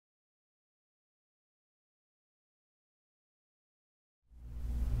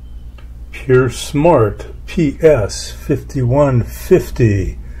PureSmart PS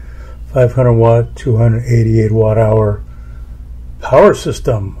 5150 500 watt 288 watt hour power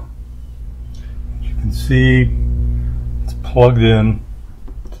system. As you can see, it's plugged in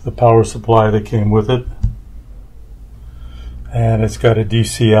to the power supply that came with it, and it's got a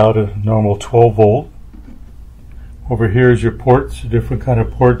DC out, a normal 12 volt. Over here is your ports, different kind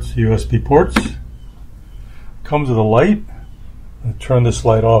of ports, USB ports. Comes with a light. I'll turn this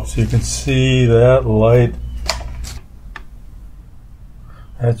light off so you can see that light.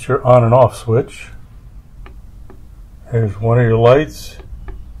 That's your on and off switch. There's one of your lights.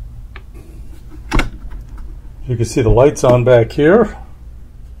 You can see the lights on back here.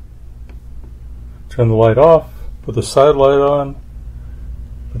 Turn the light off, put the side light on,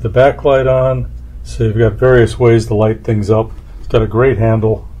 put the back light on. So you've got various ways to light things up. It's got a great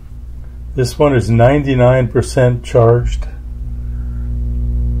handle. This one is 99% charged.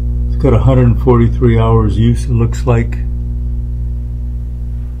 It's got 143 hours use, it looks like.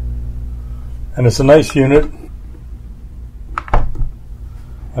 And it's a nice unit.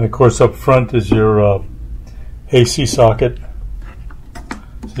 And of course up front is your AC socket.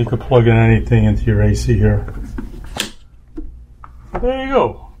 So you can plug in anything into your AC here. There you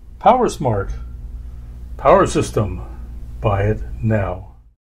go. PowerSmart. Power system. Buy it now.